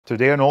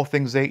Today on All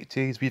Things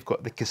 80s, we've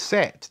got the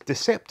cassette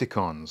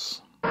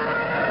Decepticons.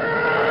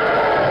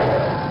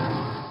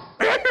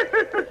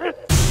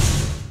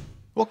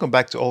 Welcome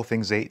back to All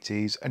Things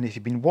 80s, and if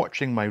you've been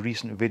watching my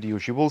recent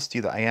videos, you will see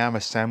that I am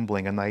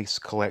assembling a nice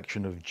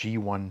collection of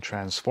G1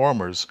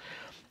 Transformers.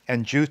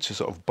 And due to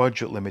sort of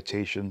budget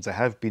limitations, I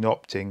have been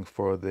opting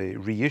for the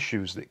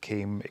reissues that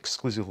came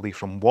exclusively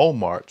from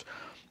Walmart.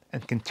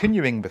 And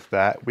continuing with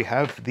that, we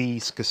have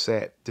these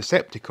cassette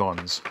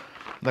Decepticons.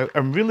 Now,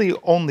 I'm really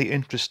only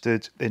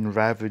interested in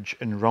Ravage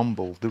and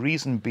Rumble. The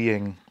reason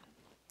being,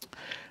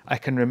 I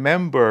can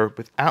remember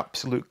with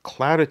absolute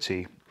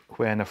clarity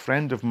when a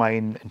friend of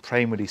mine in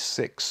primary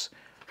 6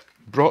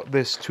 brought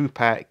this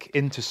 2-pack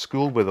into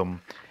school with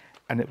him.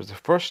 And it was the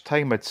first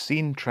time I'd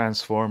seen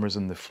Transformers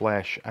in the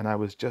flesh, and I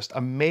was just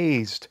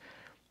amazed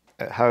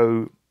at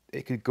how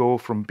it could go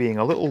from being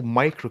a little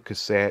micro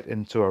cassette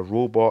into a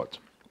robot.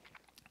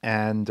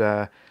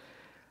 And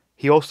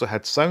he also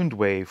had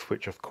Soundwave,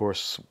 which of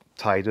course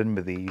tied in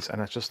with these, and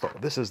I just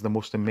thought, this is the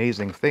most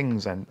amazing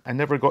things. And I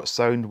never got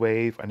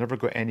Soundwave, I never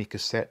got any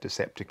cassette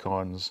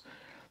Decepticons,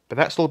 but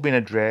that's all been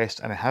addressed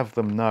and I have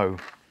them now.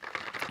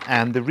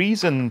 And the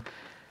reason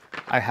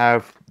I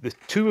have the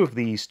 2 of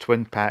these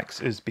twin packs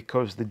is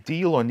because the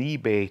deal on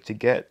eBay to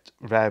get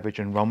Ravage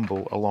and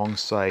Rumble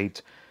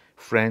alongside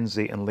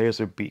Frenzy and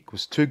Laserbeak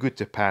was too good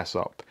to pass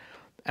up,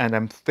 and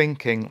I'm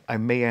thinking I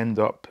may end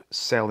up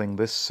selling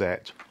this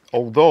set.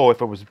 Although,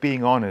 if I was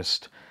being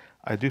honest,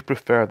 I do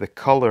prefer the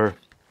colour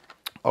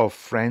of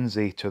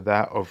Frenzy to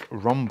that of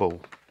Rumble.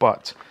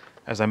 But,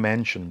 as I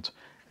mentioned,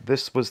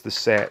 this was the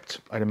set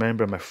I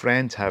remember my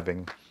friend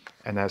having,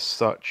 and as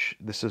such,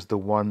 this is the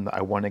one that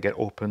I want to get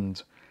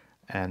opened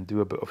and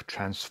do a bit of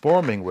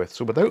transforming with.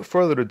 So without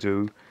further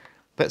ado,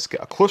 let's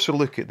get a closer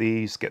look at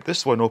these, get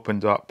this one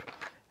opened up,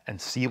 and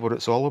see what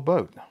it's all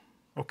about.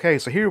 Okay,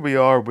 so here we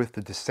are with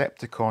the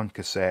Decepticon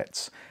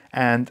cassettes,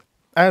 and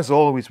as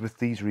always with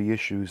these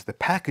reissues, the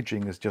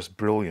packaging is just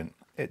brilliant.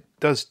 It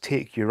does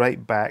take you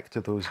right back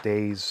to those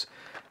days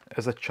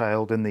as a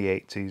child in the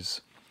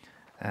 80s.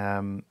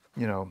 You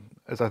know,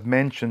 as I've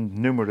mentioned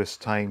numerous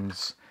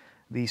times,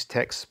 these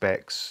text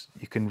specs,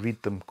 you can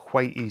read them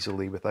quite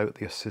easily without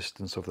the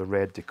assistance of the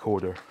red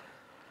decoder.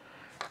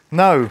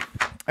 Now,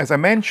 as I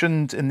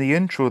mentioned in the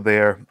intro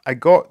there, I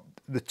got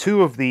the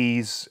 2 of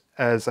these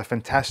as a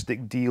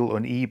fantastic deal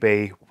on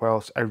eBay,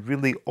 whilst I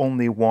really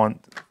only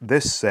want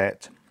this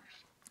set.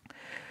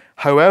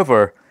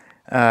 However,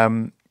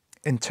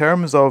 in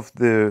terms of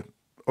the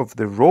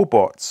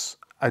robots,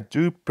 I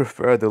do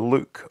prefer the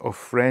look of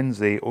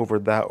Frenzy over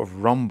that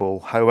of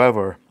Rumble.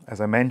 However,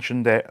 as I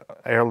mentioned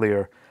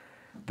earlier,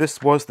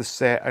 this was the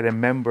set I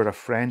remember a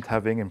friend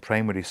having in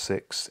primary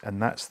 6,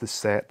 and that's the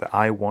set that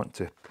I want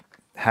to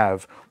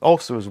have.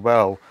 Also as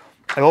well,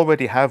 I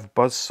already have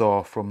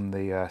Buzzsaw from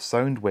the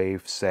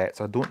Soundwave set,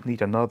 so I don't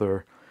need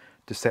another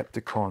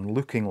Decepticon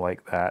looking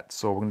like that.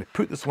 So we're going to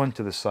put this one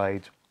to the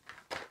side,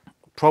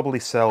 probably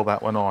sell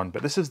that one on,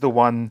 but this is the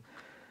one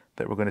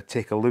that we're going to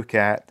take a look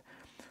at.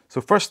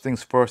 So first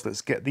things first,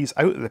 let's get these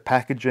out of the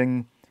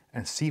packaging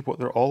and see what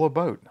they're all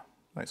about.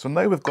 Right, so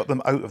now we've got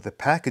them out of the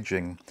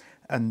packaging,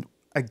 and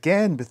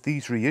again with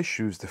these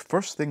reissues, the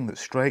first thing that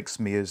strikes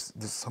me is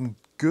there's some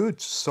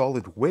good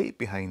solid weight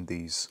behind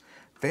these.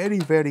 Very,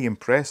 very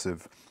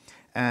impressive.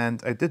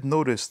 And I did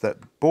notice that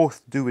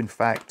both do in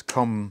fact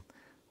come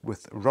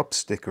with rub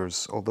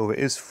stickers, although it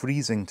is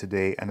freezing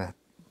today,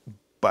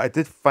 but I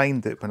did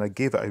find that when I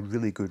gave it a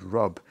really good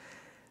rub,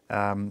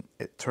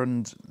 it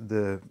turned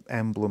the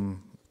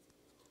emblem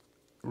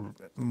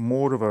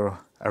more of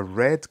a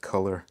red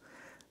colour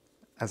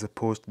as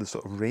opposed to the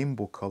sort of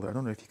rainbow colour. I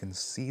don't know if you can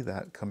see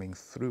that coming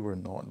through or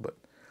not, but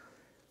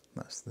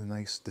that's the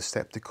nice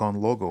Decepticon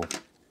logo.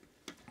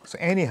 So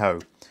anyhow,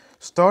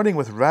 starting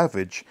with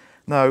Ravage.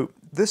 Now,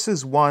 this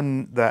is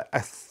one that I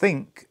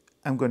think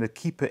I'm going to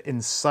keep it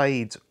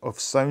inside of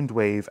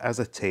Soundwave as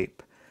a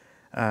tape,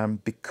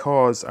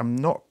 because I'm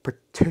not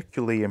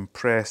particularly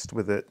impressed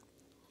with it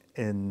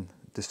in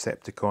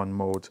Decepticon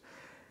mode.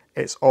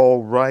 It's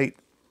all right,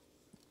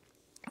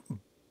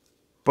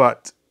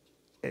 but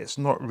it's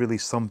not really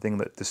something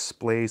that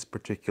displays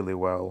particularly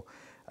well.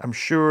 I'm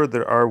sure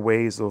there are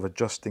ways of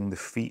adjusting the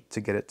feet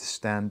to get it to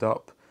stand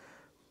up,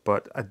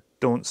 but I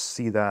don't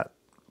see that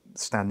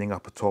standing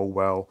up at all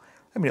well.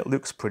 I mean, it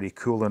looks pretty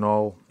cool and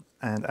all,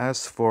 and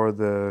as for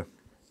the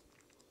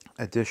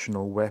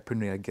additional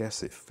weaponry, I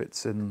guess it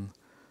fits in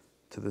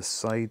to the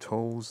side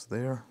holes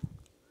there.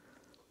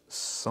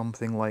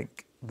 Something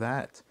like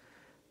that.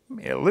 I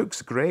mean, it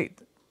looks great.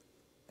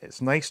 It's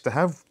nice to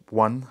have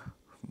one.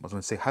 I was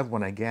going to say have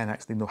one again,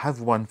 actually no, have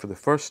one for the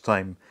first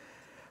time.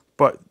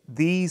 But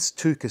these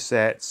 2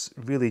 cassettes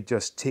really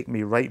just take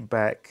me right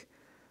back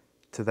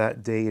to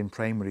that day in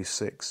primary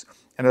 6.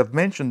 And I've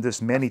mentioned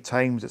this many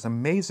times, it's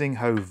amazing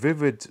how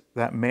vivid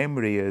that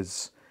memory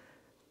is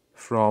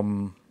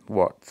from,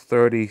 what,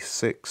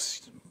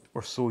 36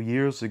 or so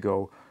years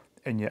ago,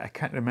 and yet I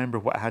can't remember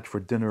what I had for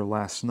dinner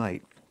last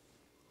night.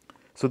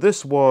 So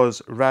this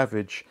was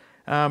Ravage.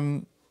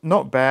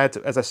 Not bad,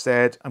 as I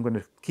said. I'm going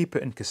to keep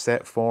it in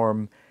cassette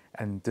form,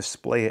 and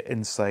display it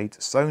inside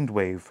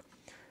Soundwave.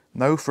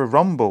 Now for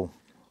rumble.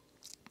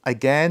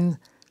 Again,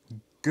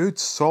 good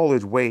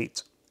solid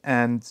weight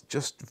and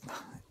just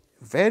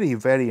very,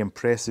 very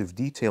impressive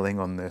detailing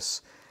on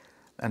this.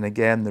 And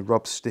again, the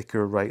rub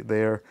sticker right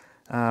there.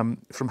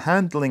 From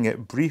handling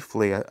it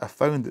briefly, I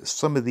found that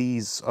some of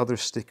these other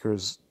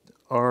stickers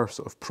are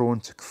sort of prone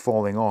to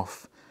falling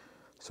off.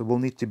 So we'll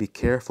need to be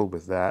careful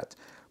with that.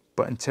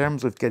 But in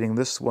terms of getting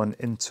this one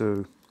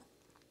into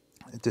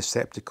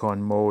Decepticon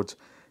mode,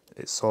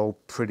 it's all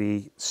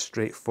pretty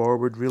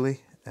straightforward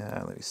really.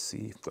 Let me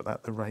see if I've got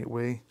that the right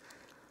way.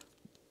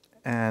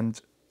 And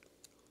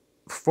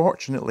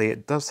fortunately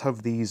it does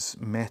have these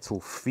metal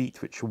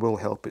feet which will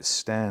help it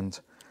stand,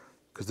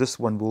 because this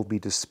one will be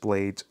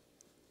displayed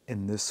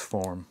in this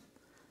form.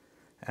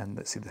 And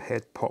let's see, the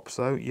head pops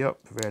out.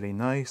 Yep, very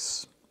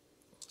nice.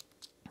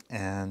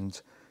 And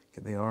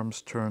get the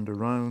arms turned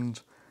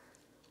around.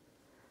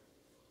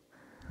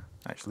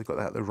 Actually got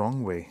that the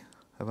wrong way,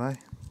 have I?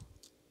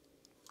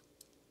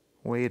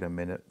 Wait a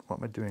minute, what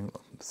am I doing?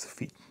 The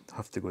feet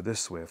have to go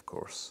this way, of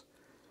course.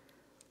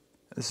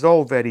 This is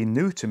all very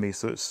new to me,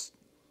 so it's,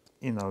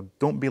 you know,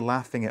 don't be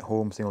laughing at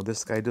home saying, oh,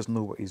 this guy doesn't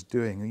know what he's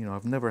doing. You know,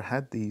 I've never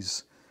had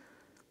these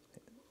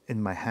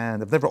in my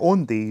hand. I've never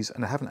owned these,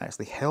 and I haven't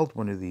actually held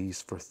one of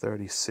these for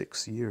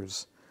 36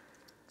 years.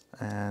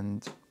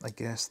 And I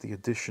guess the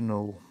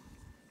additional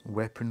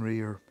weaponry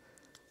or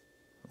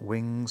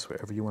wings,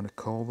 whatever you want to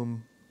call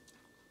them,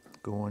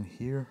 go on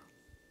here.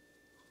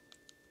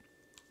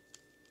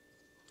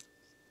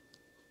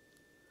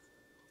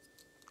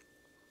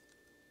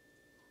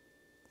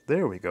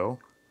 There we go.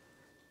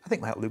 I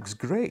think that looks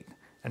great.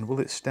 And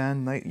will it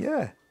stand nice?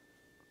 Yeah,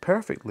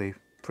 perfectly.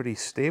 Pretty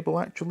stable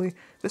actually.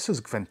 This is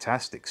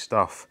fantastic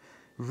stuff.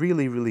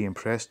 Really, really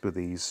impressed with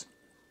these.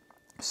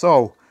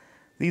 So,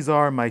 these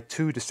are my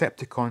 2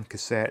 Decepticon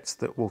cassettes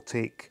that will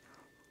take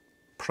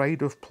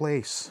pride of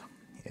place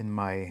in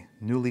my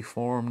newly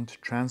formed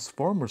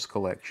Transformers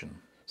collection.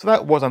 So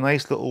that was a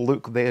nice little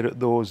look there at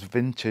those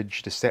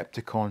vintage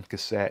Decepticon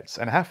cassettes,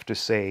 and I have to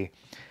say,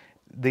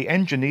 the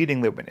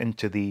engineering that went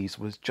into these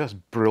was just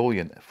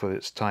brilliant for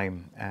its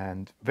time,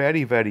 and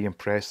very, very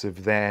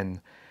impressive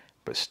then,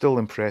 but still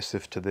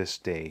impressive to this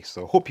day.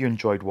 So hope you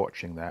enjoyed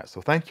watching that.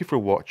 So thank you for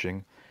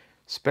watching.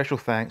 Special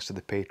thanks to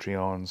the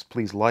Patreons.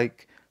 Please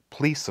like,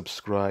 please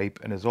subscribe,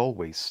 and as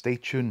always, stay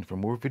tuned for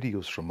more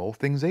videos from All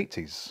Things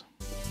 80s.